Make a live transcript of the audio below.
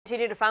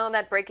continue to follow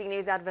that breaking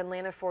news out of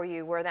Atlanta for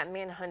you, where that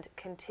manhunt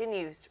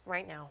continues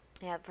right now.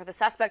 Yeah, for the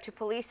suspect who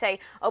police say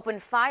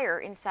opened fire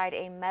inside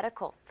a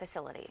medical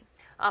facility.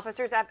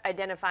 Officers have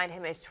identified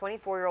him as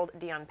 24-year-old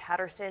Deion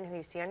Patterson, who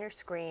you see on your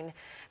screen.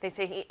 They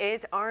say he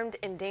is armed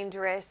and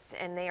dangerous,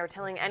 and they are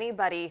telling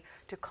anybody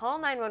to call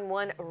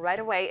 911 right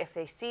away if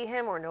they see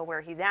him or know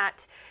where he's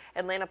at.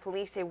 Atlanta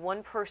police say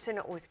one person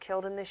was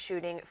killed in the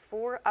shooting,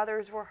 4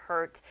 others were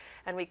hurt,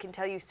 and we can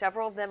tell you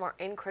several of them are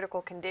in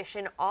critical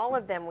condition. All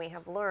of them, we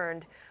have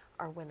learned,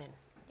 are women.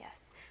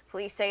 Yes.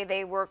 Police say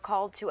they were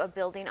called to a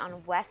building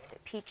on West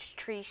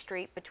Peachtree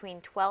Street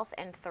between 12th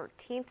and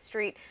 13th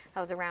Street.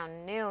 That was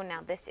around noon. Now,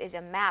 this is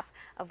a map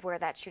of where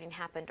that shooting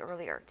happened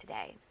earlier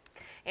today.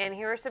 And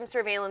here are some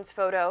surveillance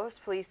photos.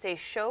 Police say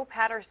show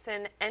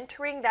Patterson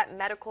entering that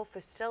medical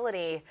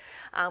facility.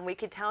 We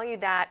could tell you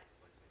that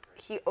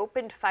he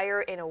opened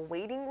fire in a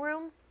waiting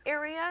room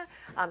area.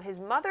 His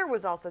mother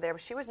was also there,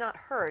 but she was not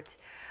hurt.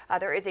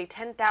 There is a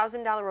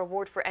 $10,000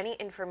 reward for any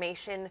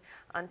information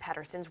on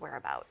Patterson's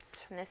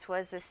whereabouts. And this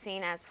was the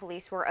scene as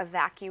police were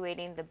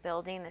evacuating the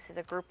building. This is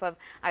a group of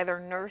either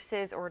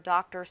nurses or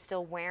doctors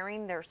still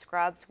wearing their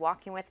scrubs,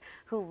 walking with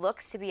who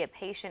looks to be a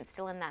patient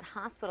still in that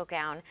hospital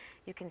gown.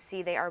 You can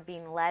see they are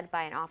being led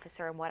by an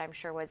officer in what I'm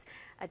sure was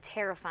a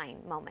terrifying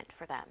moment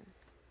for them.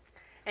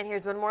 And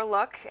here's one more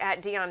look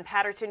at Deion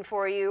Patterson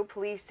for you.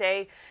 Police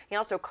say he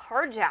also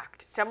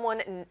carjacked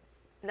someone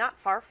not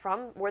far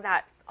from where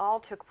that all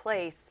took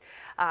place.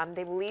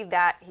 They believe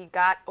that he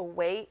got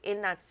away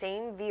in that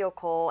same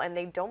vehicle, and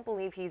they don't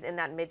believe he's in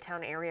that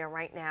Midtown area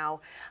right now.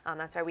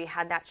 That's why we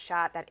had that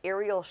shot, that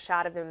aerial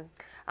shot of him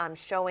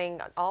showing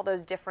all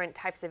those different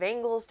types of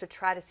angles to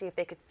try to see if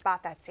they could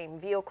spot that same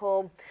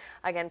vehicle.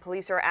 Again,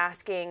 police are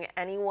asking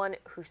anyone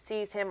who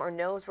sees him or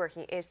knows where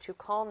he is to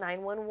call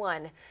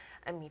 911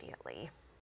 immediately.